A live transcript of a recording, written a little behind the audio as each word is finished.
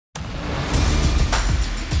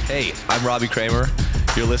Hey, I'm Robbie Kramer.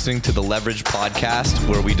 You're listening to the Leverage Podcast,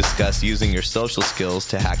 where we discuss using your social skills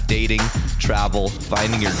to hack dating, travel,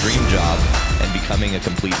 finding your dream job, and becoming a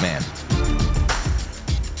complete man.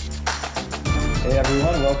 Hey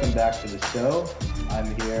everyone, welcome back to the show.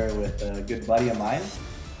 I'm here with a good buddy of mine.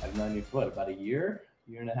 I've known you for about a year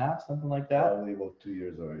and a half, something like that. Probably about 2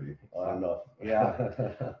 years already, on and off.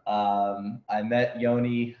 Yeah. I met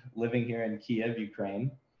Yoni living here in Kiev,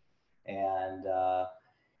 Ukraine, and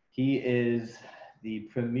he is the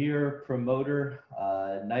premier promoter,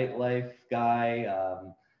 nightlife guy.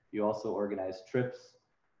 You also organize trips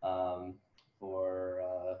for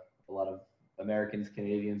a lot of Americans,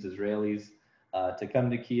 Canadians, Israelis to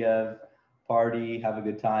come to Kiev, party, have a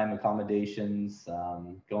good time, accommodations,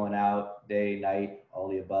 going out day, night, all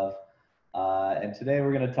the above. And today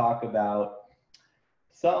we're going to talk about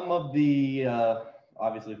some of the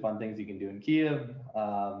obviously fun things you can do in Kiev.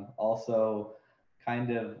 Also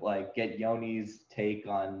kind of like get Yoni's take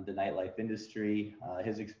on the nightlife industry,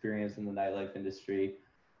 his experience in the nightlife industry.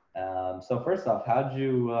 So first off, how'd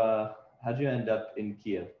you end up in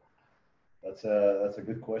Kiev? That's a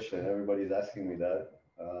good question. Everybody's asking me that.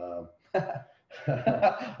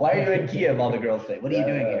 Why are you in Kiev? All the girls say. What are you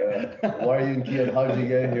doing here? Why are you in Kiev? How did you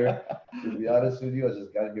get here? To be honest with you, I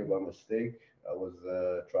just got here by mistake. I was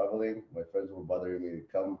traveling. My friends were bothering me.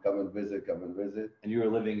 Come and visit. And you were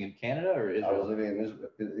living in Canada or Israel? I was living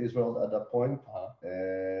in Israel at that point,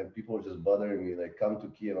 and people were just bothering me, like, come to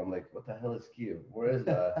Kiev. I'm like, what the hell is Kiev? Where is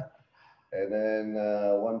that? And then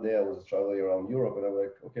one day I was traveling around Europe, and I'm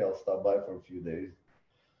like, okay, I'll stop by for a few days.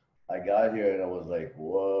 I got here and I was like,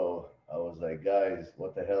 whoa. I was like, guys,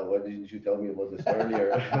 what the hell? Why didn't you tell me about this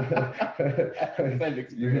earlier?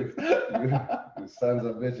 you sons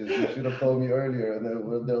of bitches, you should have told me earlier. And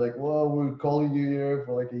then they're like, well, we're calling you here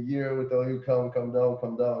for like a year. We tell you come down.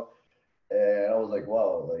 And I was like,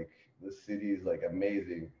 wow, like this city is like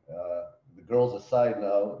amazing. The girls aside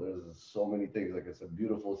now, there's so many things. Like it's a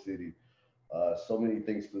beautiful city. So many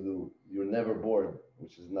things to do. You're never bored,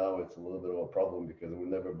 which is now it's a little bit of a problem because we're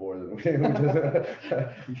never bored.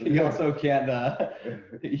 You also can't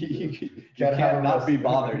you can't not be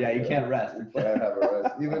bothered. Yeah, you can't rest. You can't have a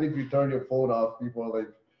rest. Even if you turn your phone off, people are like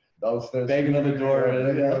downstairs banging on the door.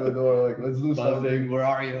 Banging on the door, like, let's do something. Where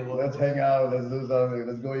are you? Let's hang out. Let's do something.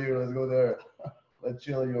 Let's go here. Let's go there. Let's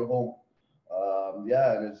chill in your home.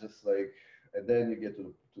 Yeah, and it's just like, and then you get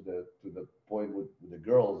to the point with the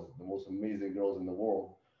girls, the most amazing girls in the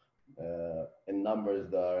world, in numbers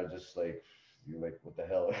that are just like, you're like, what the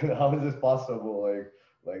hell? How is this possible?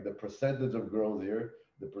 Like the percentage of girls here,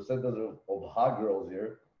 the percentage of hot girls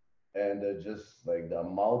here, and just like the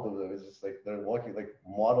amount of them is just like they're walking like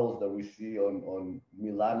models that we see on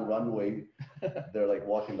Milan runway. They're like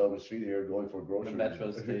walking down the street here, going for groceries. The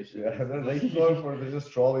metro station. Yeah, they're just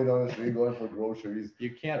strolling down the street, going for groceries.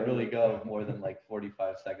 You can't really go more than like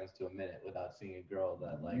 45 seconds to a minute without seeing a girl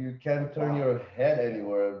that like. You can't turn your head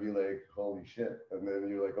anywhere and be like, holy shit. And then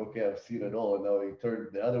you're like, okay, I've seen it all. And now you turn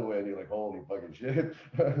the other way and you're like, holy fucking shit.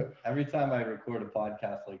 Every time I record a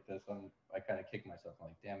podcast like this, I kind of kick myself. I'm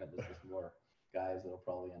like, damn it, there's just more guys that'll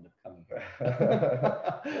probably end up coming here.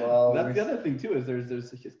 Well, that's the other thing too, is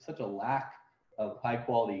there's such a lack of high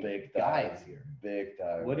quality guys here. Big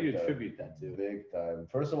time. What do you attribute that to? Big time.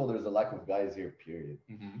 First of all, there's a lack of guys here, period.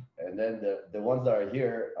 Mm-hmm. And then the ones that are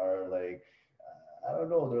here are like, I don't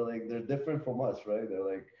know, they're different from us, right? They're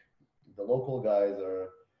like, the local guys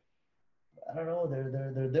are, I don't know,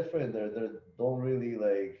 they're different. They don't really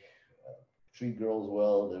like treat girls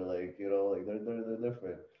well. They're like, you know, like they're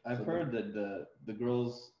different. I've heard that the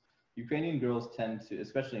girls, Ukrainian girls tend to,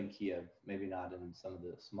 especially in Kiev, maybe not in some of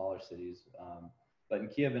the smaller cities, but in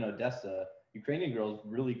Kiev and Odessa, Ukrainian girls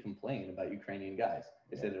really complain about Ukrainian guys.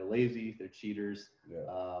 They say they're lazy, they're cheaters. Yeah.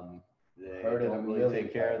 They don't really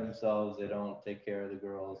take care of themselves. They don't take care of the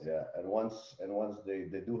girls. Yeah, and once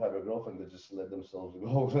they do have a girlfriend, they just let themselves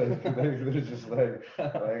go. They're just like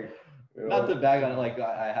you know. Not to bag on it. Like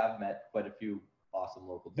I have met quite a few awesome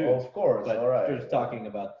local dudes. Oh, of course, but all right. Just talking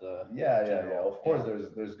about the yeah. Of course,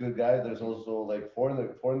 there's good guys. There's also like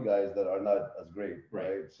foreign guys that are not as great,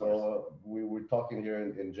 right? So we're talking here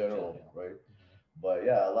in general, right? But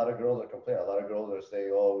yeah, a lot of girls are complaining. A lot of girls are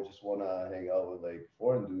saying, "Oh, we just want to hang out with like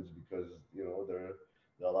foreign dudes because you know they're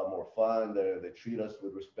a lot more fun. They treat us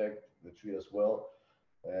with respect. They treat us well."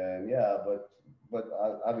 And yeah, but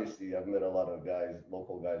obviously I've met a lot of guys,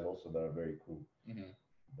 local guys also that are very cool. Mm-hmm.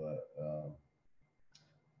 But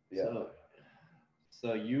yeah.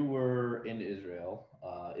 So you were in Israel.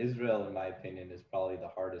 Israel, in my opinion, is probably the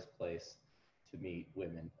hardest place to meet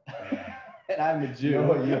women. And I'm a Jew.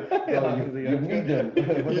 No, you Okay. meet them.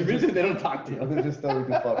 But You meet them, they don't talk to you. they just tell you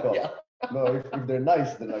to fuck off. Yeah. No, if they're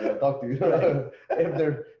nice, they're not gonna talk to you. Right.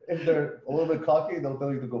 If they're a little bit cocky, they'll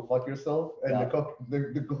tell you to go fuck yourself and Yeah.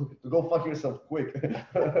 to go fuck yourself quick.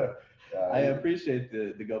 I appreciate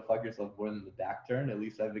the go fuck yourself more than the back turn. At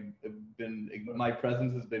least I've been my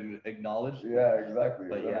presence has been acknowledged. Yeah, exactly.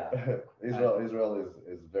 But yeah, Israel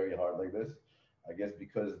is very hard like this. I guess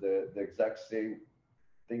because the exact same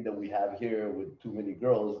thing that we have here with too many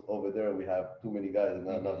girls, over there we have too many guys and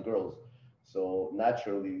not enough girls. So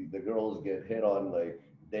naturally, the girls get hit on like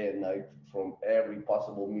day and night from every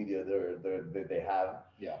possible media they have.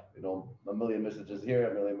 Yeah. You know, a million messages here,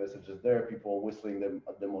 a million messages there. People whistling them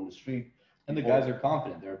at them on the street. And the guys are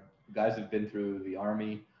confident. They're guys who've been through the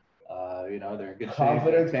army. They're in good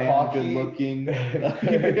Confident, shape, tan, cocky, good looking,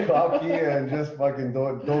 cocky, and just fucking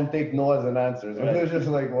don't take no as an answer. So Right. it's just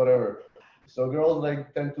like whatever. So girls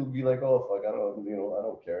like tend to be like, oh fuck, I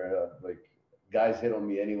don't care. Like guys hit on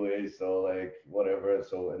me anyway, so like whatever.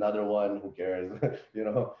 So another one, who cares?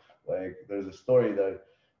 Like there's a story that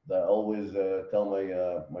I always tell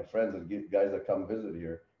my friends and guys that come visit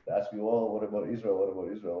here. They ask me, oh, what about Israel? What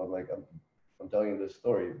about Israel? I'm like, I'm telling you this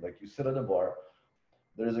story. Like you sit at a bar,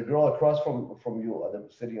 there's a girl across from you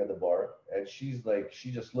sitting at the bar, and she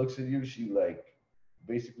just looks at you. She like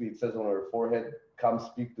basically it says on her forehead, "Come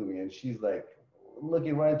speak to me," and she's like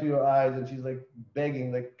looking right into your eyes, and she's like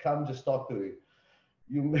begging, like, "Come, just talk to me."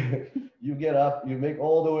 You you get up, you make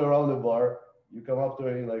all the way around the bar, you come up to her,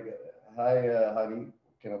 and you're like, "Hi, honey,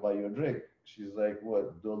 can I buy you a drink?" She's like,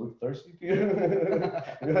 "What? Do I look thirsty to you?"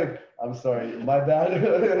 You're like, "I'm sorry, my bad."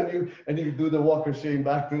 and you do the walk of shame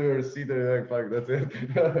back to her seat, and you're like, "Fuck, that's it."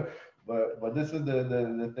 But this is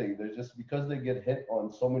the thing. They're just because they get hit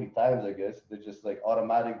on so many times, I guess they're just like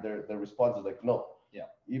automatic. Their response is like no. Yeah.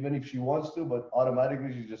 Even if she wants to, but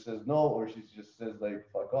automatically she just says no, or she just says like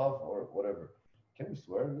fuck off or whatever. Can we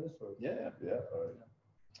swear in this? Or? Yeah. Yeah.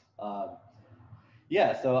 All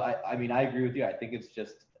right. So I mean I agree with you. I think it's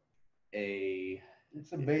just a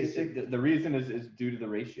It's a basic. the reason is due to the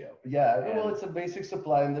ratio. Yeah, And- well, it's a basic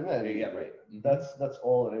supply and demand. Yeah, right. That's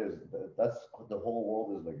all it is. That's the whole world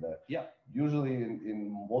is like that. Yeah. Usually, in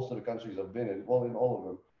most of the countries I've been in, well, in all of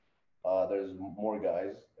them, there's more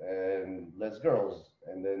guys and less girls,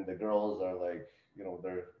 and then the girls are like,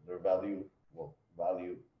 their value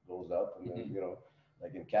goes up, and then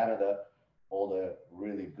like in Canada, all the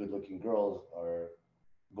really good-looking girls are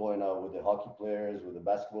going out with the hockey players, with the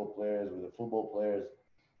basketball players, with the football players,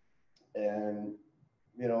 and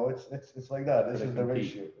it's like that. This They is the compete.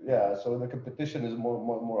 ratio. Yeah. So the competition is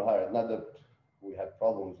more higher. Not that we have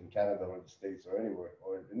problems in Canada or the States or anywhere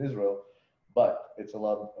or in Israel, but it's a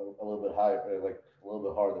little bit higher, like a little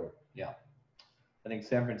bit harder. Yeah. I think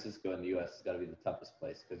San Francisco in the U.S. has got to be the toughest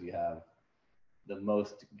place because you have the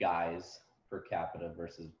most guys per capita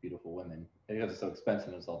versus beautiful women. Because it's so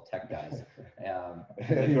expensive, it's all tech guys.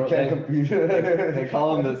 You can't compete. They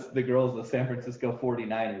call them the girls the San Francisco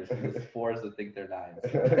 49ers because it's fours that think they're nines.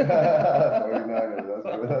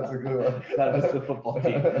 49ers, that's a good one. Not just the football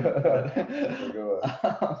team. That's a good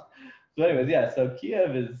one. So anyways, yeah, so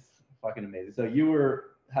Kiev is fucking amazing. So you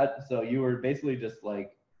were basically just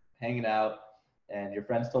like hanging out and your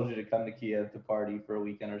friends told you to come to Kiev to party for a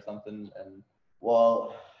weekend or something and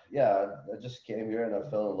Well, yeah, I just came here and I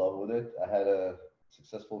fell in love with it. I had a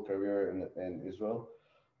successful career in Israel,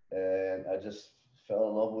 and I just fell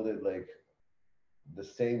in love with it like the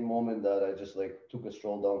same moment that I just like took a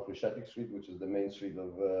stroll down Chreshchatyk Street, which is the main street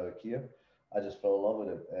of Kiev. I just fell in love with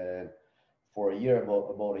it, and for a year,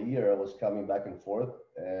 about a year, I was coming back and forth,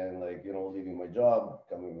 and like leaving my job,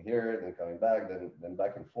 coming here, then coming back, then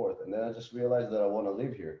back and forth, and then I just realized that I want to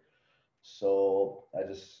live here. So I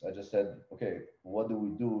just said, okay, what do we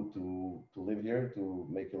do to live here, to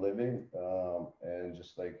make a living, and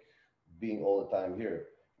just like being all the time here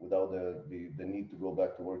without the need to go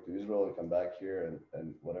back to work to Israel and come back here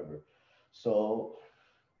and whatever. So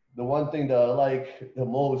the one thing that I like the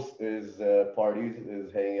most is parties,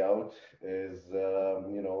 is hanging out, is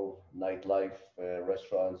nightlife,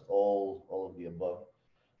 restaurants, all of the above.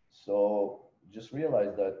 So just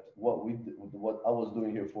realized that what I was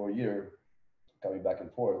doing here for a year, coming back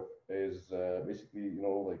and forth, is basically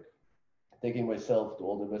like taking myself to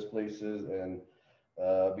all the best places, and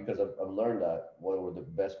because I've learned that what were the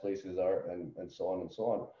best places are, and so on and so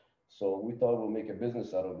on. So we thought we'll make a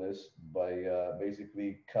business out of this by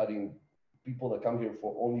basically cutting people that come here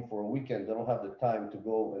for only for a weekend. They don't have the time to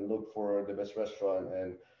go and look for the best restaurant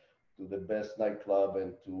and to the best nightclub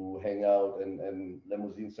and to hang out and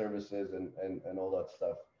limousine services and all that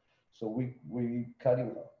stuff. So we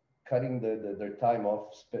cutting their time off,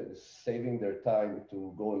 saving their time to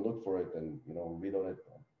go and look for it and read on it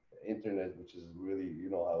on the internet, which is really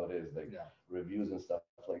how it is, like reviews and stuff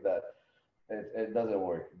like that. It doesn't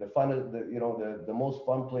work. The fun, the most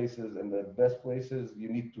fun places and the best places, you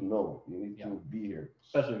need to know. You need to be here.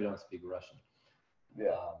 Especially if you don't speak Russian.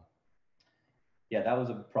 Yeah. Yeah, that was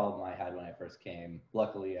a problem I had when I first came.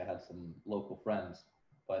 Luckily, I had some local friends.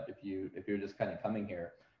 But if you're just kind of coming here,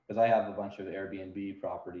 because I have a bunch of Airbnb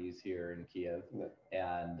properties here in Kiev,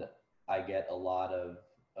 and I get a lot of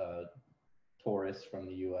tourists from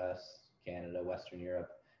the U.S., Canada, Western Europe,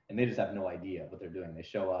 and they just have no idea what they're doing. They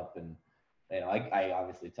show up and I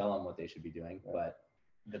obviously tell them what they should be doing, but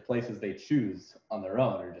the places they choose on their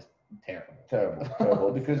own are just terrible.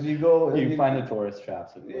 Because you find the tourist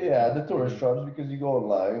traps. The tourist traps, because you go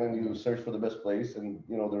online and you search for the best place and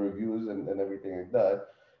the reviews and everything like that,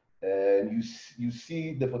 and you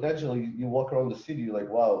see the potential. You walk around the city, you're like,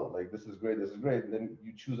 wow, like this is great, and then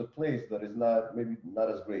you choose a place that is maybe not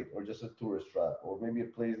as great, or just a tourist trap, or maybe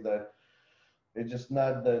a place that it's just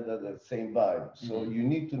not the same vibe. So you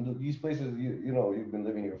need to do these places. You've been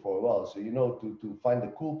living here for a while, so to find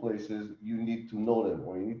the cool places, you need to know them,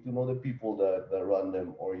 or you need to know the people that run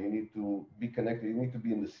them, or you need to be connected. You need to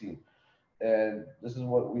be in the scene, and this is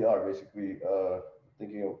what we are basically.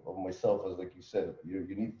 Thinking of myself as, like you said,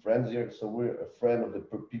 you need friends here. So we're a friend of the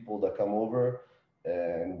people that come over,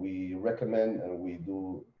 and we recommend and we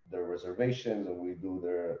do their reservations and we do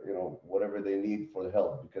their whatever they need for the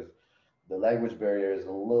help, because the language barrier is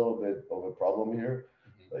a little bit of a problem here.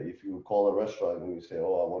 If you call a restaurant and you say,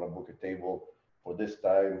 oh, I want to book a table for this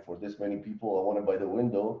time, for this many people, I want it by the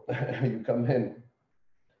window, you come in,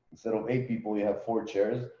 instead of 8 people, you have 4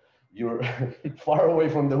 chairs. You're far away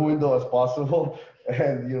from the window as possible,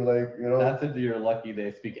 and you're like, That's if you're lucky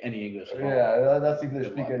they speak any English. Yeah, that's if they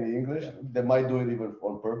speak any English. They might do it even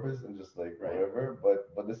on purpose and just like whatever.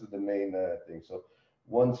 But this is the main thing. So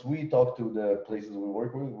once we talk to the places we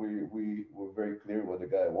work with, we're very clear what the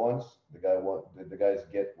guy wants. The guys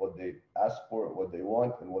get what they ask for, what they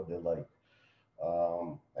want, and what they like.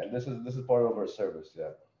 And this is part of our service.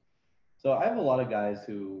 Yeah. So I have a lot of guys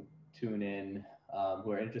who tune in,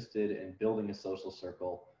 who are interested in building a social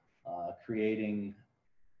circle, creating,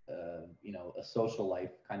 a social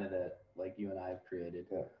life, kind of that like you and I have created.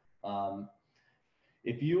 Yeah.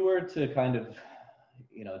 If you were to kind of,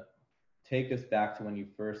 take us back to when you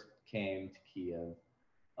first came to Kiev,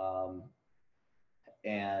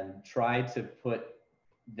 and try to put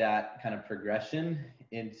that kind of progression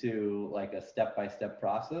into like a step-by-step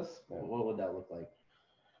process, what would that look like?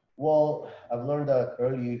 Well, I've learned that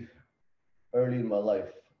early in my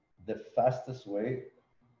life, the fastest way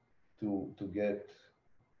to get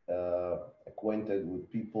acquainted with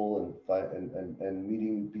people and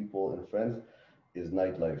meeting people and friends is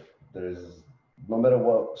nightlife. There's no matter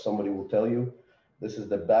what somebody will tell you, this is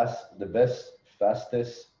the best,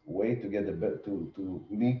 fastest way to get to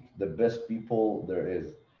meet the best people there is.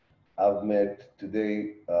 I've met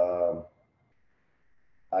today.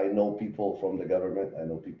 I know people from the government. I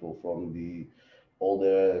know people from all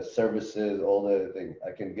the services, all the things.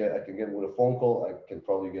 I can get with a phone call. I can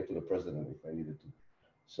probably get to the president if I needed to.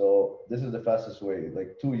 So this is the fastest way.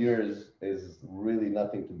 Like 2 years is really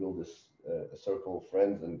nothing to build this a circle of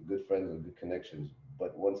friends and good connections.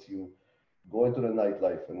 But once you go into the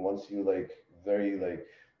nightlife and once you very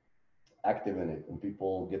active in it and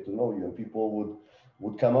people get to know you and people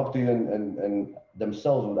would come up to you and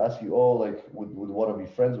themselves would ask you, oh, would want to be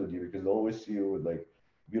friends with you, because they always see you with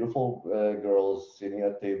beautiful girls sitting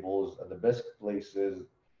at tables at the best places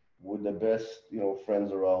with the best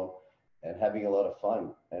friends around and having a lot of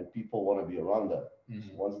fun, and people want to be around that.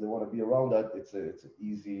 So once they want to be around that, it's an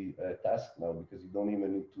easy task now, because you don't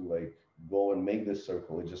even need to go and make this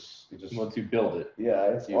circle. It just once you build it,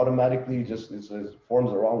 it's automatically it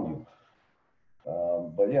forms around you.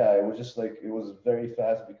 But yeah, it was just it was very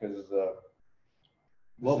fast because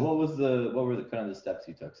what were the kind of the steps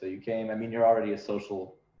you took? So you came, I mean, you're already a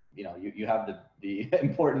social, you have the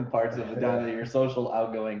important parts of the done. You're social,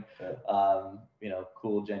 outgoing,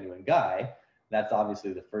 cool, genuine guy. That's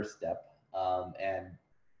obviously the first step. And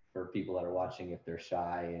for people that are watching, if they're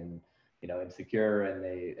shy and insecure and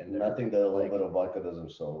they're nothing that a little bit of vodka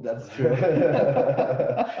doesn't solve. That's true.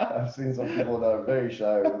 I've seen some people that are very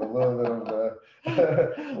shy with a little bit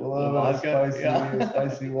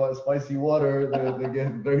of spicy water. They get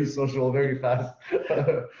very social very fast.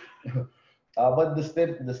 But the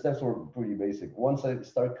steps were pretty basic. Once I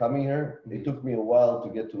started coming here, it took me a while to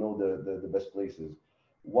get to know the best places.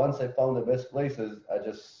 Once I found the best places, I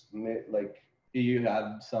just made Do you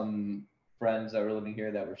have some friends that were living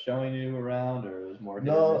here that were showing you around, or it was more hit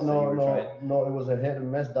or No, miss that you no, were trying? no. It was a hit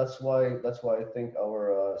and miss. That's why I think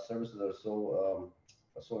our services are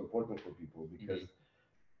so important for people because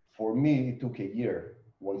for me it took a year.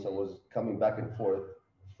 Once I was coming back and forth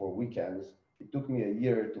for weekends, it took me a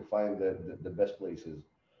year to find the best places.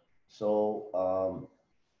 So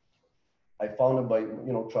I found it by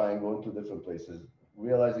trying going to different places,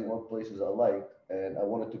 realizing what places I liked, and I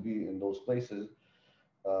wanted to be in those places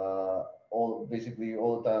all basically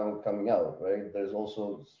all the time coming out, right? There's also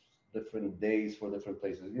different days for different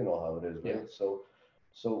places. You know how it is, Yeah. right?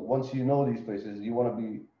 So once you know these places, you want to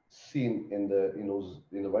be seen in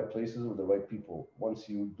the right places with the right people. Once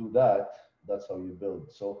you do that, that's how you build.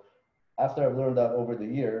 So after I've learned that over the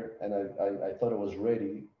year, and I thought I was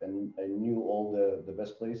ready, and I knew all the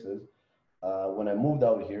best places. When I moved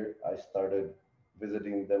out here, I started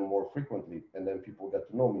visiting them more frequently, and then people got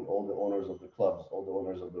to know me. All the owners of the clubs, all the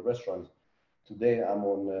owners of the restaurants. Today, I'm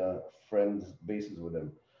on friends basis with them.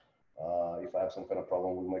 If I have some kind of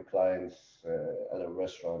problem with my clients at a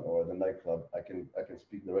restaurant or at the nightclub, I can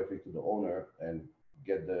speak directly to the owner and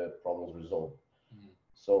get the problems resolved.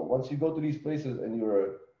 So once you go to these places and you're a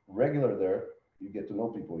regular there, you get to know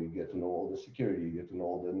people. You get to know all the security. You get to know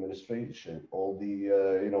all the administration, all the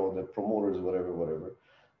the promoters, whatever,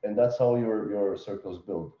 and that's how your circles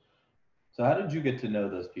build. So how did you get to know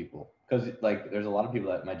those people? Because like there's a lot of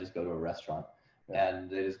people that might just go to a restaurant Yeah. and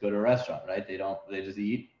they just go to a restaurant, right? They just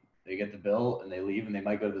eat, they get the bill and they leave and they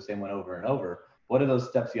might go to the same one over and over. What are those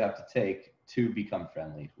steps you have to take to become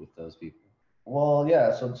friendly with those people? Well, yeah.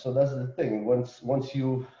 So that's the thing. Once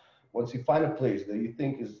you find a place that you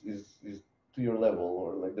think is to your level or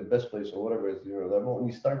like the best place or whatever is to your level, and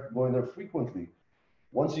you start going there frequently.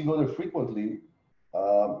 Once you go there frequently,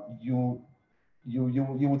 you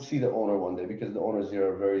would see the owner one day because the owners here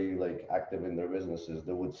are very like active in their businesses.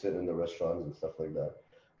 They would sit in the restaurants and stuff like that.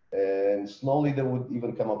 And slowly they would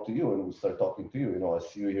even come up to you and would start talking to you. I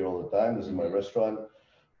see you here all the time. This is my restaurant.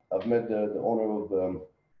 I've met the owner of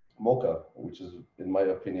Mocha, which is, in my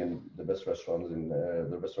opinion, the best restaurant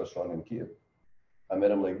in Kiev. I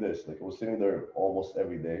met him like this. Like I was sitting there almost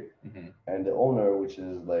every day, and the owner, which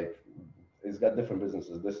is like, he's got different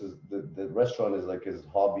businesses. This is the restaurant is like his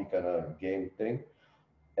hobby kind of game thing,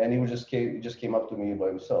 and he just came up to me by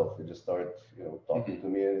himself. He just started talking to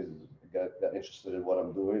me, and he got interested in what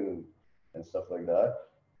I'm doing and stuff like that,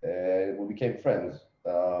 and we became friends.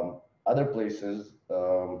 Other places,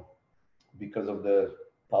 because of the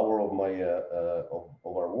power of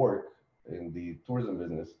of our work in the tourism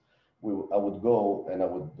business, I would go and I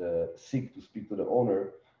would seek to speak to the owner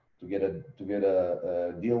to get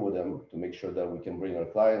a deal with them to make sure that we can bring our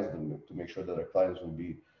clients, to make sure that our clients will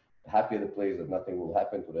be happy at the place, that nothing will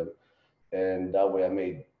happen to them, and that way I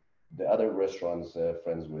made the other restaurants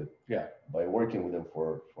friends with Yeah. by working with them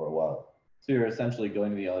for a while. So you're essentially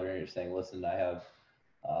going to the owner and you're saying, listen, I have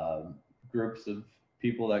groups of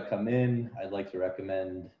people that come in. I'd like to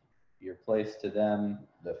recommend your place to them.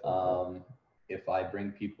 Definitely. If I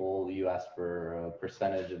bring people, you ask for a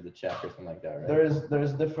percentage of the check or something like that, right?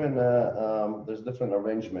 There's different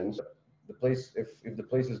arrangements. The place, if the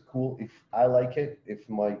place is cool, if I like it, if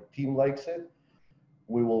my team likes it,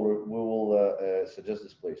 we will suggest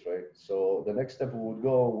this place, right? So the next step we would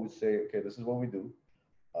go, we would say, okay, this is what we do.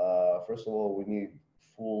 First of all, we need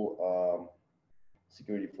full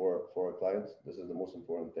security for our clients. This is the most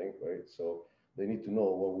important thing, right? So they need to know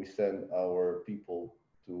when we send our people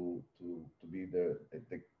to be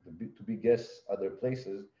to be guests at their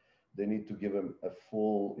places, they need to give them a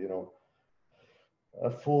full, a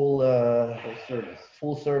Full service.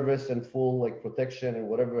 full service and full like protection, and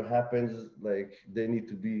whatever happens, like they need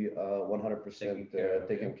to be 100%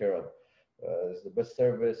 taken care of. It's the best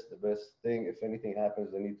service, the best thing. If anything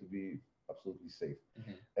happens, they need to be absolutely safe.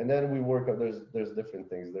 And then we work out. There's different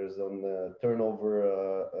things. There's on turnover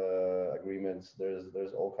agreements.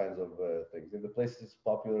 There's all kinds of things. If the place is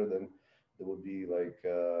popular, then there would be like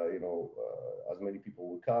as many people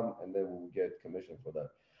will come, and then we'll get commission for that.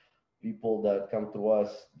 People that come to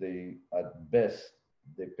us, they at best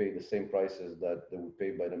they pay the same prices that they would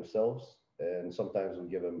pay by themselves, and sometimes we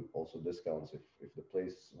give them also discounts if the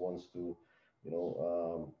place wants to, you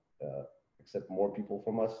know, accept more people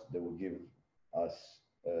from us. They will give us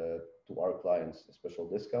to our clients a special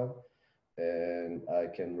discount, and I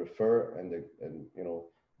can refer, and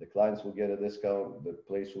the clients will get a discount. The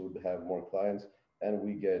place would have more clients, and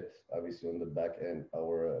we get obviously on the back end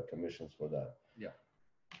our commissions for that. Yeah.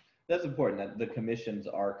 That's important that the commissions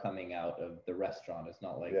are coming out of the restaurant. It's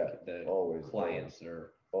not like the always, clients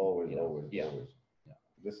or always. yeah.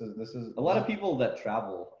 This is A lot of people that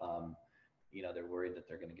travel they're worried that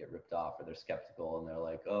they're going to get ripped off, or they're skeptical and they're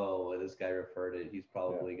like, oh, this guy referred it. He's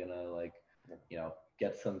probably going to like,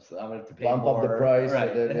 get some, I'm going to have to pay Bump more. up the price, Right.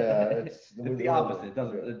 and then It's the opposite.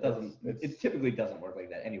 It typically doesn't work like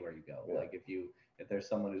that anywhere you go. Yeah. Like if there's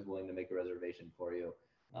someone who's willing to make a reservation for you,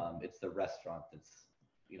 it's the restaurant that's,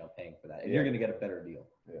 paying for that. And you're going to get a better deal.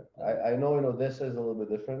 Yeah. I know in Odessa is a little bit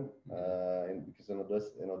different, because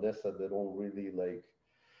in Odessa, they don't really like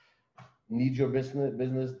need your business.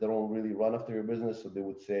 They don't really run after your business. So they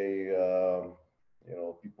would say,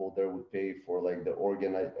 people there would pay for like the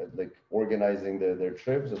organizing their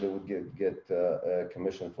trips, so they would get a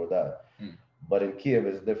commission for that. But in Kiev,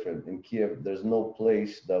 it's different. In Kiev, there's no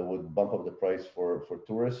place that would bump up the price for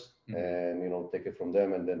tourists and take it from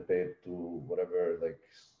them and then pay it to whatever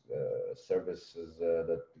services that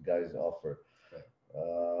the guys offer.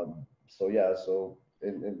 Right. So yeah, so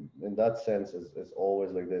in that sense, it's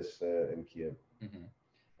always like this in Kiev.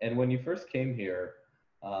 And when you first came here,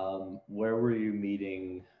 where were you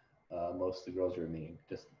meeting most of the girls you were meeting?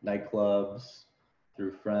 Just nightclubs,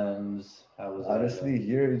 through friends? How was Honestly, that?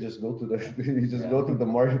 here you just go to the go to the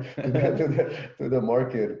market to the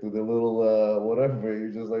market, to the little whatever.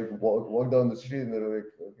 You just like walk down the street and they're like,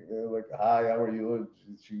 okay, like, hi, how are you? And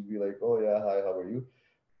she'd be like, oh yeah, hi, how are you?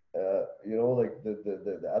 Like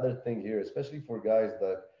the other thing here, especially for guys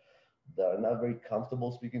that are not very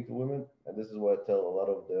comfortable speaking to women, and this is what I tell a lot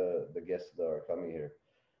of the guests that are coming here.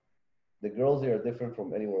 The girls here are different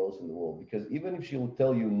from anywhere else in the world, because even if she would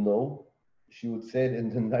tell you no, she would say it in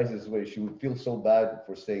the nicest way. She would feel so bad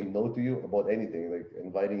for saying no to you about anything, like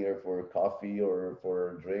inviting her for coffee or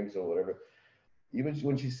for drinks or whatever. Even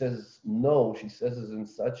when she says no, she says it in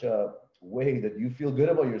such a way that you feel good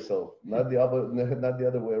about yourself, not the other, not the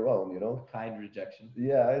other way around. Kind rejection.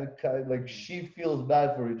 Yeah, I kind of like she feels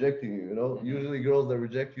bad for rejecting you. Usually girls that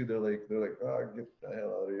reject you, they're like, oh, get the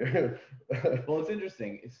hell out of here. Well, it's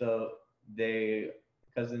interesting. So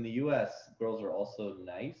because in the US, girls are also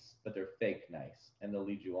nice, but they're fake nice, and they'll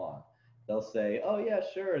lead you on. They'll say, oh yeah,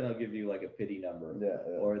 sure, and they'll give you like a pity number.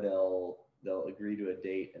 Yeah. Or they'll agree to a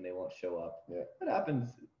date and they won't show up. Yeah. That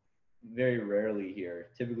happens very rarely here.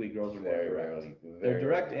 Typically girls are more Very direct. rarely. They're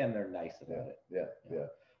direct rarely. and they're nice about it.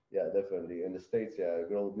 Yeah, definitely. In the States, yeah, a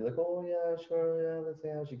girl will be like, oh yeah, sure, yeah, let's say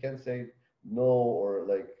how she can't say no or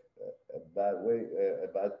like a bad way, a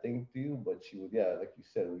bad thing to you, but she would, yeah, like you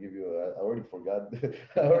said, will give you. I already forgot.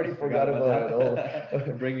 I already forgot about it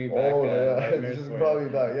all. Bring you back. Oh yeah, nightmares just for brought you.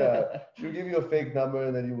 me back. Yeah, she'll give you a fake number,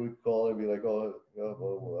 and then you would call and be like, oh,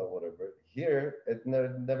 well, whatever. Here, it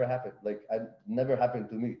never happened. Like, never happened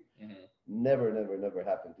to me. Never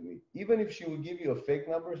happened to me. Even if she would give you a fake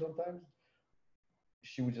number sometimes,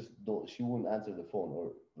 she would just don't, she wouldn't answer the phone,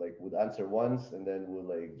 or like would answer once and then would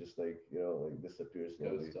like just like like disappear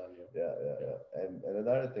slowly. Ghost on you. Yeah. And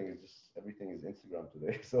another thing is just everything is Instagram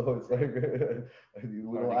today, so it's like we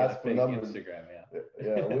Or don't to get a ask for fake numbers. Instagram, yeah.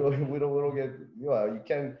 Yeah, we don't get, you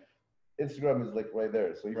can. Instagram is like right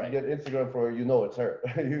there, so if Right. you get Instagram for her, it's her.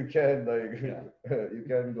 You can like you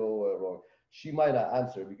can go wrong. She might not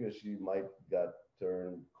answer because she might got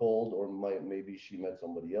turned cold, or maybe she met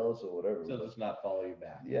somebody else or whatever. So just not follow you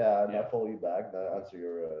back. Yeah, not follow you back, not answer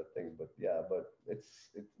your things, but yeah, but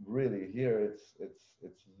it's really here. It's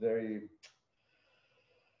very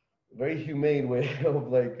very humane way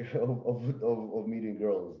of like of meeting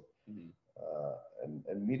girls.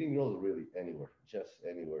 And meeting girls really anywhere, just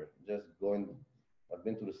anywhere, just going. I've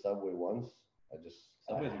been to the subway once.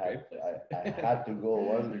 Subway's a great place. I had to go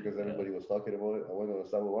once because everybody was talking about it. I went on the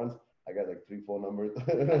subway once. I got like 3 phone numbers. I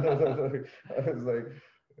was like,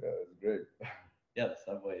 yeah, it's great. Yeah, the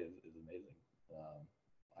subway is amazing.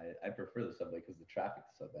 I prefer the subway because the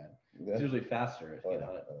traffic's so bad. Yeah. It's usually faster,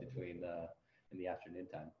 Between in the afternoon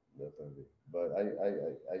time. Definitely, but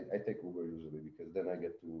I take Uber usually because then I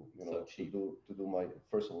get to So cheap. to do my,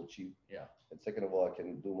 first of all, cheap, Yeah. and second of all, I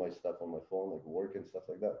can do my stuff on my phone, like work and stuff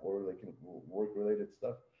like that, or like work related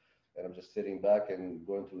stuff, and I'm just sitting back and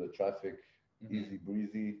going through the traffic, easy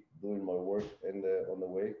breezy, doing my work on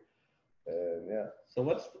the way, and yeah. So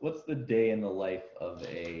what's the day in the life of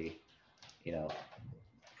a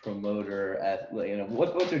promoter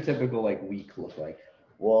what's your typical like week look like?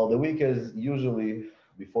 Well, the week is usually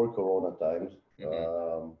before Corona times.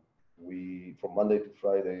 We, from Monday to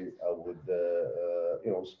Friday, I would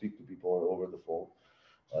speak to people over the phone,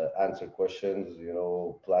 answer questions,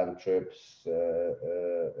 plan trips,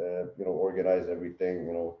 organize everything,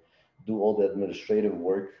 do all the administrative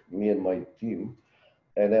work, me and my team,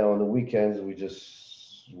 and then on the weekends we just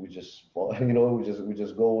we just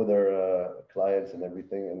go with our clients and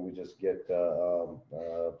everything, and we just get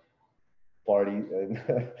party and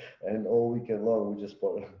and all weekend long we just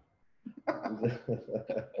party.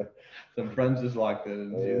 Some friends just walked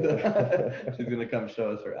in and she's gonna come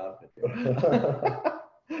show us her outfit.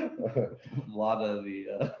 A lot of the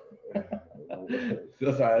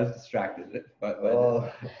so sorry, I was distracted by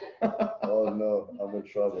Oh, oh no, I'm in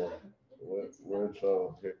trouble. We're in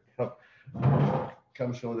trouble. Here,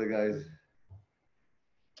 come show the guys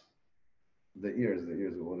the ears. The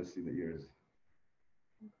ears. We want to see the ears.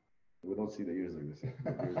 We don't see the ears like this.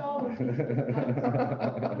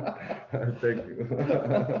 Thank you.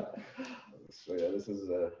 So yeah, this is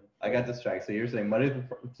I got distracted. So you're saying Monday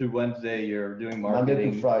to Wednesday you're doing Monday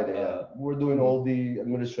marketing. to Friday. Yeah. We're doing all the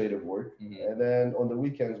administrative work, and then on the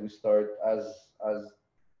weekends we start as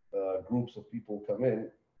groups of people come in,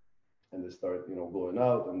 and they start going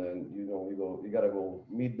out, and then you gotta go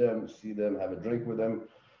meet them, see them, have a drink with them,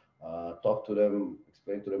 talk to them,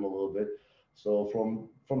 explain to them a little bit. So from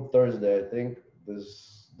Thursday, I think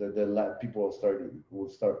people will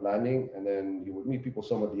start landing, and then you would meet people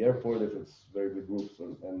some at the airport if it's very big groups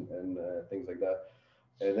and things like that.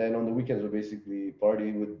 And then on the weekends, we basically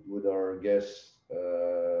party with our guests,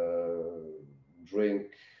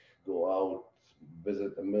 drink, go out,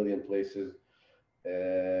 visit a million places,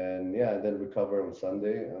 and yeah, and then recover on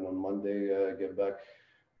Sunday, and on Monday get back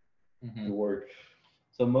to work.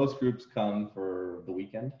 So most groups come for the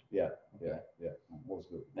weekend. Yeah, most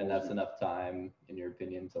good. And that's enough time, in your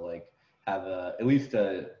opinion, to like have at least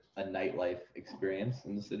a nightlife experience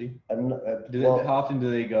in the city. And How often do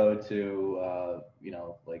they go to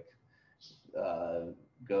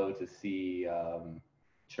go to see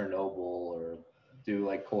Chernobyl or do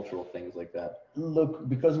like cultural things like that? Look,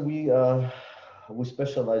 because we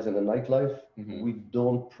specialize in the nightlife, we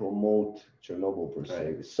don't promote Chernobyl per se.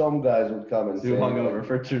 Right. Some guys would come and So say, hungover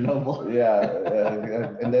for Chernobyl. Yeah,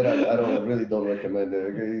 and then I don't recommend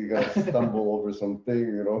it. You gotta stumble over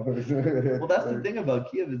something, Well, that's the thing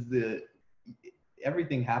about Kiev is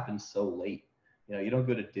everything happens so late. You don't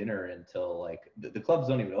go to dinner until like the clubs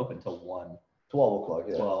don't even open until 1. 12 o'clock,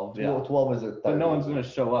 yeah. 12, yeah. 12 is a time. But no one's going to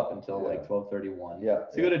show up until like 12:31. Yeah.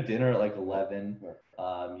 So you go to dinner at like 11. Yeah.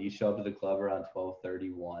 You show up to the club around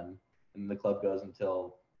 12:31, and the club goes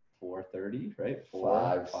until 4:30, right?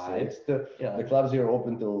 5, 6. The clubs here are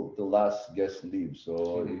open till the last guest leaves,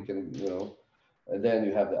 so you can, and then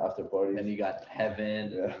you have the after party. And you got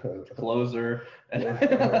Heaven, Closer, and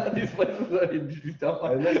these places that you don't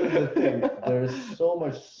want. And this is the thing. There's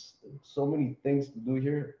so many things to do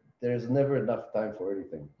here. There's never enough time for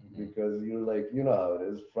anything because you're like, how it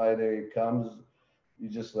is. Friday comes, you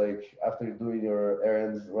just like after doing your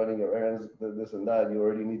errands, running your errands, this and that, you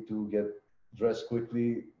already need to get dressed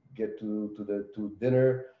quickly, get to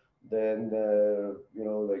dinner, then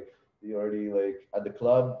like you're already like at the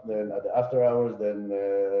club, then at the after hours, then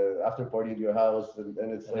after party at your house, and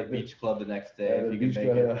it's and like a beach club the next day. And if you can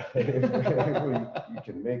make it. You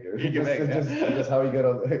can make it. You can make it. Just how you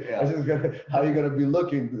how you gonna be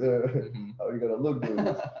looking, how you gonna look doing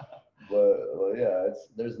this. But yeah,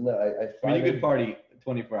 there's no. I find you could party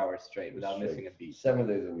 24 hours straight without missing a beat. 7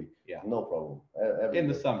 days a week. Yeah, no problem. In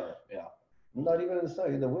the summer, yeah. Not even in the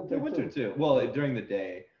summer, in the winter. The winter too. Well, during the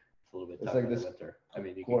day, it's a little bit tougher like in this the winter. I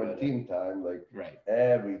mean, you quarantine time, like right.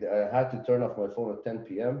 Every day. I had to turn off my phone at 10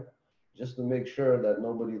 p.m. just to make sure that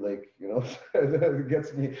nobody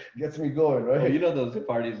gets me going, right? Well, those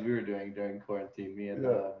parties we were doing during quarantine. Me and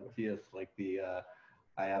Matthias, like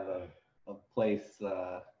I have a place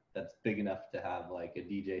that's big enough to have like a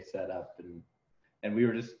DJ set up, and we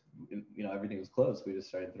were just everything was closed. We just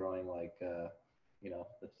started throwing like the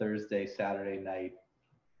Thursday, Saturday night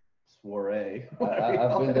soiree.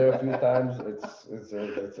 I've been there a few times. It's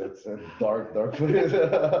a dark place.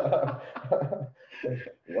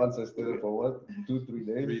 Once I stayed there for what, 2-3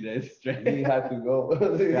 days? 3 days straight. He had to go.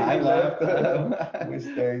 Yeah, I left. We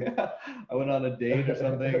stayed. I went on a date or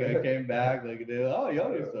something. I came back like, oh,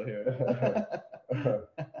 Yoni's still here.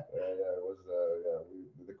 It was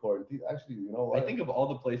the quarantine. Actually, I think of all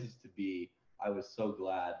the places to be, I was so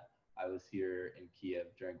glad I was here in Kiev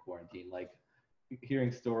during quarantine. Like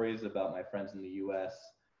hearing stories about my friends in the U.S.,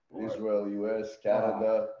 Israel, U.S.,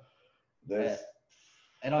 Canada.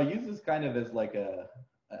 And I'll use this kind of as like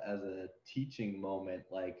as a teaching moment.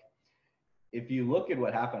 Like if you look at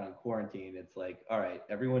what happened on quarantine, it's like, all right,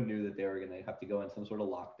 everyone knew that they were going to have to go in some sort of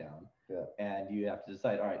lockdown. Yeah. And you have to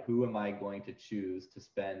decide, all right, who am I going to choose to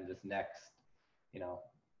spend this next,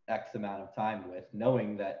 X amount of time with,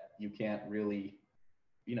 knowing that you can't really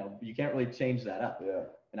change that up. Yeah.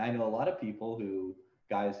 And I know a lot of people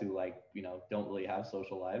guys who don't really have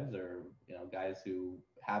social lives, or, guys who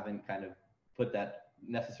haven't kind of put that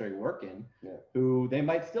necessary work in, Yeah. who they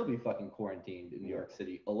might still be fucking quarantined in New York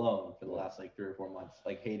City alone for the last like 3 or 4 months,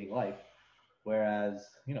 like hating life. Whereas,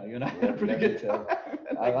 you know, you and I had a pretty good time.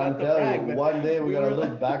 Like, I'm not to telling brag, you, but one day we're we gonna were look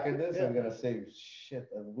like- back at this and we're gonna say, shit,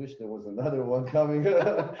 I wish there was another one coming.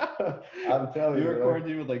 I'm telling you. You were right?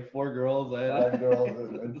 quarantined with like 4 girls. I had 5 girls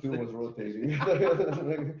and 2 was rotating.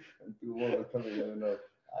 And 2 more were coming in and out.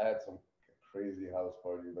 I had some crazy house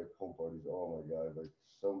parties, like home parties. Oh my god, like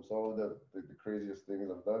some of the craziest things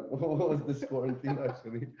I've done was this quarantine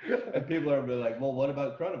actually. And people are like, well, what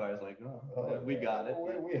about coronavirus? Like, oh, yeah, we got it.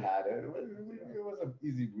 We had it. It was an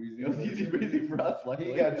easy breezy. It was easy breezy for us.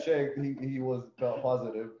 Luckily. He got checked. He was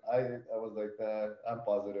positive. I was like, I'm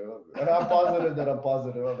positive. I'm positive that I'm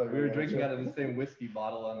positive. I'm like, We were "Yeah, drinking check." out of the same whiskey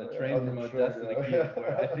bottle on the train On from the Odessa train, to yeah. Kiev,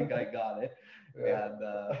 where I think I got it. Yeah. And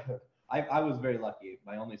I was very lucky.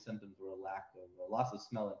 My only symptoms were a lack of loss of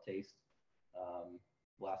smell and taste.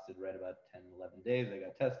 Lasted right about 10, 11 days. I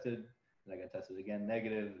got tested, and I got tested again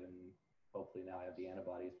negative, and hopefully now I have the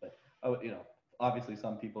antibodies. But you know, obviously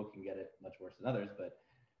some people can get it much worse than others. But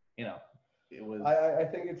you know, it was. I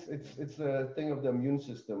think it's a thing of the immune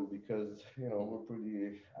system because you know we're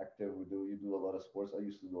pretty active. You do a lot of sports. I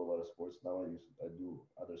used to do a lot of sports. Now I do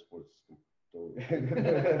other sports. Totally.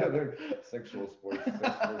 Sexual sports,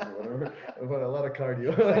 sex sports or whatever. But a lot of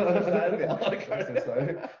cardio.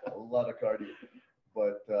 Exercise, a lot of cardio.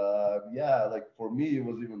 But yeah, like for me, it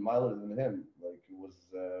was even milder than him. Like it was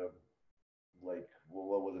like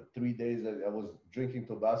what was it? 3 days I was drinking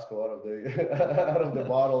Tabasco out of the out of the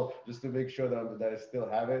bottle just to make sure that I still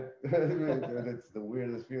have it. And it's the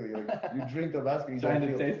weirdest feeling. Like you drink Tabasco, you Trying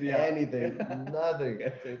don't to feel taste the anything, nothing,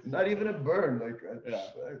 not even a burn. Like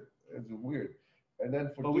it's weird. And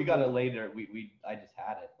then for But we got it later. I just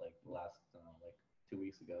had it like the last like 2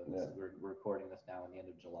 weeks ago. We're recording this now in the end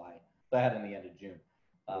of July. So I had it in the end of June.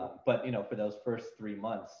 But you know, for those first 3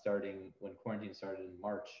 months, starting when quarantine started in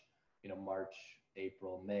March, you know, March,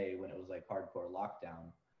 April, May, when it was like hardcore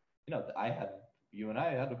lockdown, you know, you and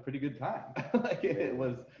I had a pretty good time. Like it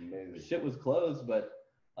was, shit was closed, but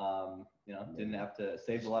you know, didn't have to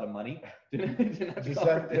save a lot of money. Didn't have to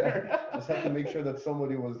just have to make sure that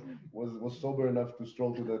somebody was sober enough to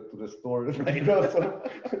stroll to the store to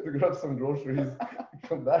grab some groceries,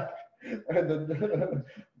 come back, and then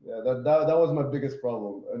yeah, that was my biggest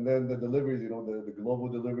problem. And then the deliveries, you know, the global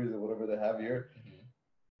deliveries or whatever they have here.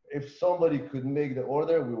 If somebody could make the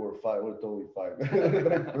order, we were fine. We're totally fine.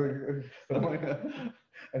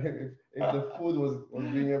 If the food was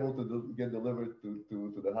being able to get delivered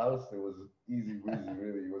to the house, it was easy breezy.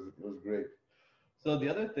 Really, it was great. So the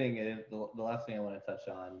other thing is the last thing I want to touch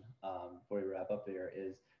on before we wrap up here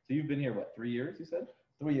is, so you've been here what, 3 years? You said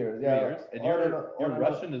 3 years. 3 Yeah. years, and your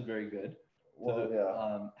Russian is very good. Well, so,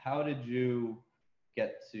 yeah. How did you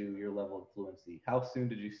get to your level of fluency? How soon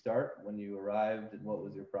did you start when you arrived, and what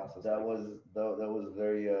was your process? That was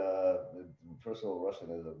very first of all,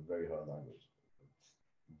 Russian is a very hard language.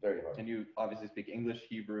 It's very hard. And you obviously speak English,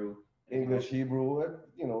 Hebrew. English, Hebrew, and,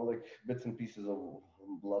 you know, like bits and pieces of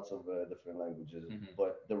lots of different languages.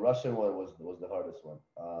 But the Russian one was the hardest one.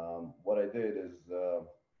 What I did is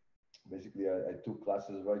basically I took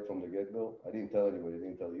classes right from the get-go. I didn't tell anybody. I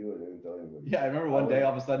didn't tell you. I didn't tell anybody. Yeah, I remember one day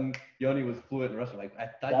all of a sudden Yoni was fluent in Russian. Like, I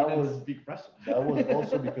thought you didn't speak Russian. That was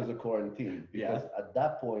also because of quarantine. Because at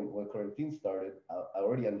that point, when quarantine started, I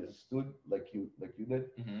already understood like you did.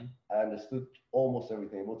 I understood almost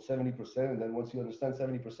everything, about 70%. And then once you understand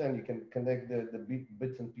 70%, you can connect the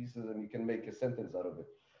bits and pieces, and you can make a sentence out of it.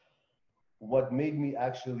 What made me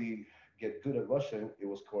actually get good at Russian, it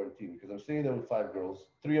was quarantine, because I'm sitting there with 5 girls.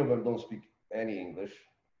 3 of them don't speak any English.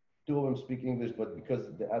 2 of them speak English, but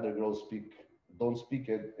because the other girls don't speak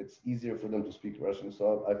it, it's easier for them to speak Russian.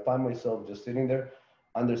 So I find myself just sitting there,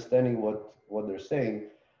 understanding what they're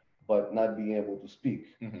saying, but not being able to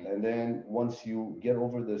speak. And then once you get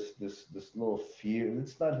over this little fear,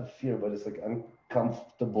 it's not a fear, but it's like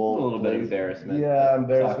uncomfortable. A little bit of embarrassment. Yeah,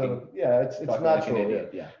 embarrassment. It's natural. Like an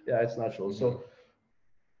idiot. Yeah, it's natural. So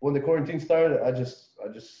when the quarantine started, I just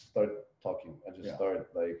started talking. I just started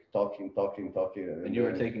like talking. And you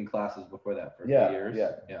were taking classes before that for a few years.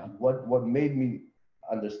 Yeah. What made me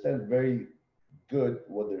understand very good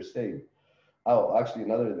what they're saying. Oh, actually,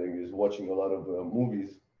 another thing is watching a lot of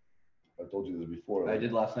movies. I told you this before. I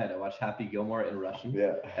did last night. I watched Happy Gilmore in Russian.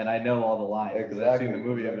 Yeah. And I know all the lines. Exactly. I've seen the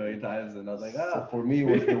movie a million times, and I was like, So for me, it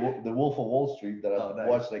was the Wolf of Wall Street that I've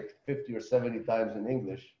watched like 50 or 70 times in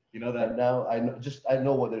English. You know that? And now I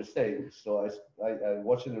know what they're saying. So I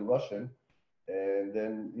watch it in Russian, and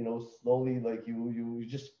then, you know, slowly, like you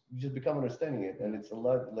just become understanding it, and it's a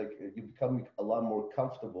lot like you become a lot more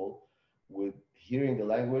comfortable with hearing the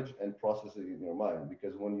language and processing it in your mind.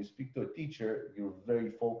 Because when you speak to a teacher, you're very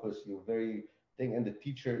focused, you're very thing, and the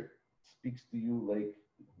teacher speaks to you like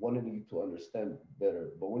wanting you to understand better.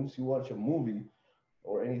 But once you watch a movie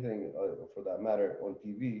or anything for that matter on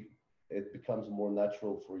TV, it becomes more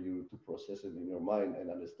natural for you to process it in your mind and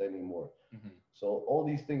understanding more. Mm-hmm. So all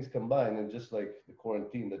these things combined, and just like the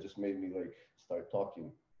quarantine that just made me like start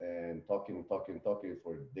talking and talking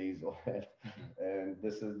for days on end. Mm-hmm. And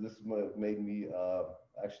this made me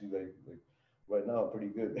actually like right now I'm pretty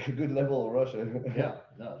good good level of Russian. Yeah,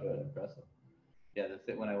 no, it's Yeah. really impressive. Yeah, that's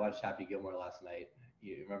it. When I watched Happy Gilmore last night,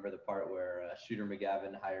 you remember the part where Shooter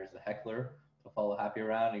McGavin hires a heckler to follow Happy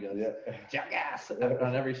around? He goes, Yeah. jackass,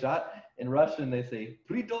 on every shot. In Russian, they say,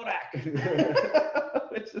 pridorak,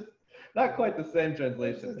 which is not quite the same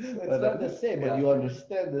translation. It's not the same, but yeah. you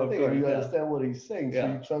understand the Of thing. course, You yeah. understand what he's saying. So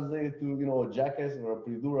Yeah. you translate it to, you know, a jackass or a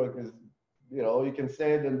pridura because, you know, you can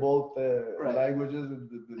say it in both Right. languages.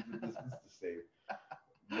 And it's the same.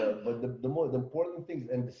 But the important things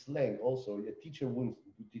and the slang also. A teacher wouldn't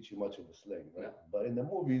teach you much of the slang, right? Yeah. But in the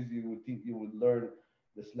movies, you would learn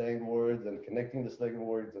the slang words and connecting the slang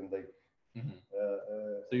words and like. Mm-hmm.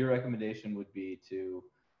 So your recommendation would be to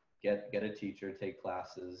get a teacher, take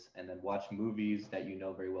classes, and then watch movies that you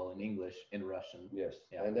know very well in English in Russian. Yes.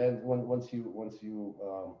 Yeah. And then once you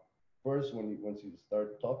first once you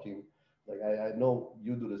start talking, like I know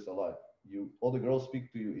you do this a lot. All the girls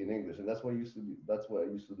speak to you in English, and that's what I used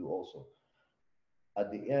to do also. At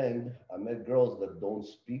the end, I met girls that don't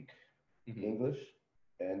speak Mm-hmm. English,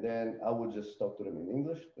 and then I would just talk to them in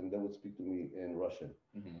English, and they would speak to me in Russian.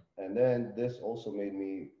 Mm-hmm. And then this also made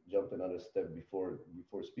me jump another step before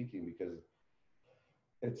speaking because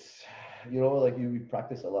it's like you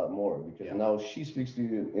practice a lot more because Yeah. now she speaks to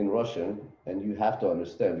you in Russian and you have to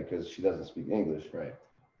understand because she doesn't speak English, Right.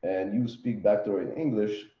 and you speak back to her in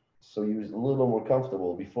English, so you're a little bit more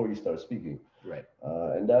comfortable before you start speaking. Right.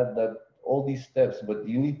 And that all these steps, but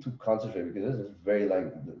you need to concentrate because this is very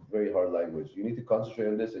hard language. You need to concentrate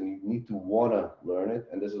on this, and you need to wanna learn it.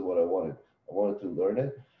 And this is what I wanted. I wanted to learn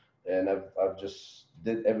it, and I've just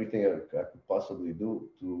did everything I could possibly do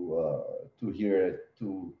to hear it, to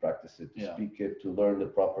practice it, to Yeah. speak it, to learn the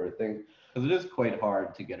proper thing. Because it is quite hard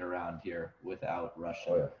to get around here without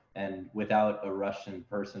Russian. Oh yeah, And without a Russian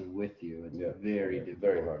person with you, it's yeah, very yeah, difficult.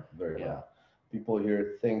 very hard, very Yeah. hard. People here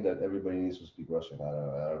think that everybody needs to speak Russian. I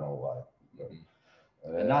don't know why. But, Mhm.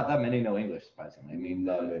 And not that many know English, surprisingly. I mean,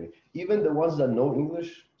 not many. Even the ones that know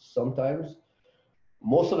English, sometimes,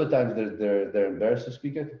 most of the times they're embarrassed to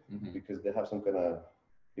speak it Mhm. because they have some kind of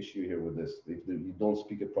issue here with this. If you don't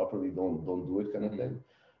speak it properly, don't do it kind of Mhm. thing.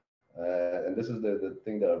 And this is the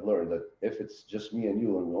thing that I've learned, that if it's just me and you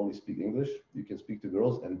and we only speak English, you can speak to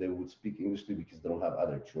girls and they would speak English too because they don't have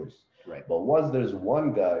other choice. right. But once there's one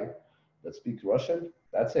guy that speaks Russian,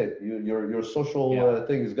 that's it. Your social Yeah.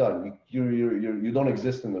 thing is gone. You don't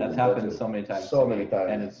exist in the That's room. happened it. so many times. So to many me. times.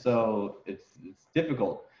 And it's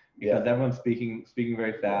difficult because Yeah. everyone's speaking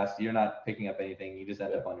very fast. You're not picking up anything. You just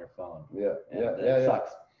end up on your phone. Yeah, And yeah, it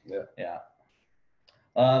sucks. yeah. Yeah.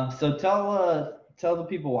 So tell the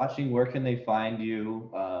people watching, where can they find you?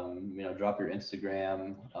 Drop your Instagram,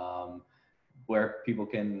 where people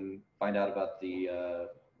can find out about the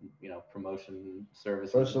promotion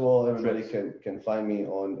services. First of all, everybody trips. can find me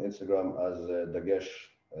on Instagram as Dagesh,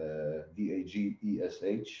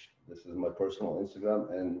 Dagesh. This is my personal Instagram,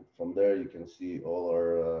 and from there you can see all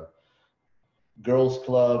our girls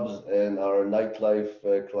clubs and our nightlife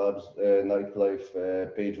clubs, nightlife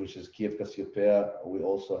page, which is Kiev Cassiopeia. We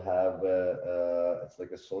also have it's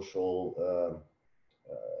like a social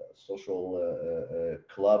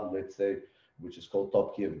club, let's say, which is called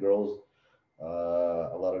Top Kiev Girls.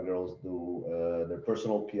 A lot of girls do their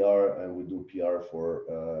personal PR, and we do PR for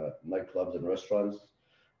nightclubs and restaurants.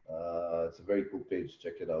 It's a very cool page.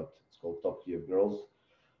 Check it out. It's called Top Kiev Girls.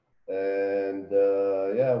 And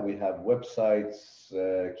yeah, we have websites,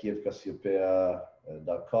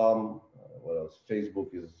 kievcassiopeia.com. What else? Facebook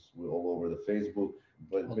we're all over the Facebook.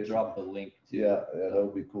 But We'll drop the link too. yeah, that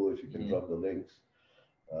would be cool if you can drop the links.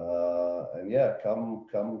 And yeah, come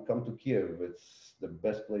to Kiev. It's the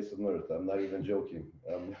best place on earth. I'm not even joking.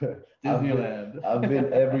 Disneyland. I've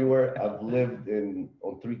been everywhere. I've lived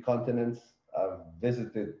on 3 continents. I've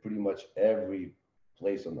visited pretty much every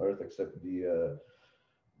place on earth except the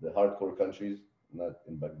hardcore countries, not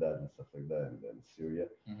in Baghdad and stuff like that, and Syria.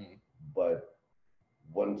 Mhm. But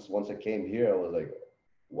once I came here, I was like,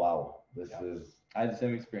 wow, this is I had the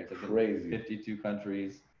same experience. I've been crazy. 52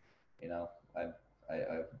 countries. I've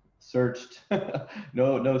searched.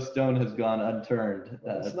 No stone has gone unturned.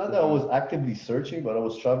 It's not that I was actively searching, but I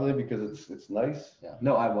was traveling because it's nice. Yeah.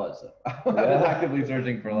 No, I was. I was actively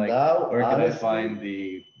searching for like, Now, where can honestly, I find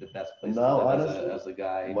the best place to now, live honestly, as a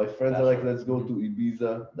guy. my friends are like, let's go to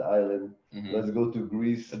Ibiza, the island. Mhm. Let's go to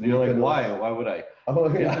Greece. And you're like, Mykonos. why? Why would I? I'm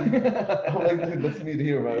like, Yeah. I'm like, dude, let's meet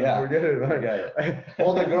here, man. Yeah. Forget it, man. Yeah,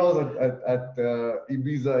 All the girls at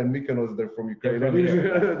Ibiza and Mykonos, they're from Ukraine. They're from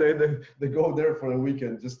here. they go there for a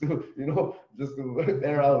weekend just to, just to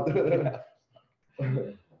air out.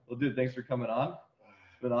 Well, dude, thanks for coming on.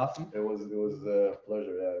 It's been awesome. It was a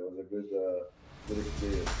pleasure. Yeah, it was a good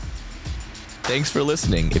experience. Thanks for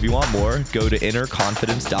listening. If you want more, go to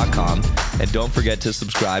innerconfidence.com and don't forget to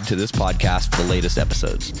subscribe to this podcast for the latest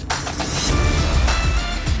episodes.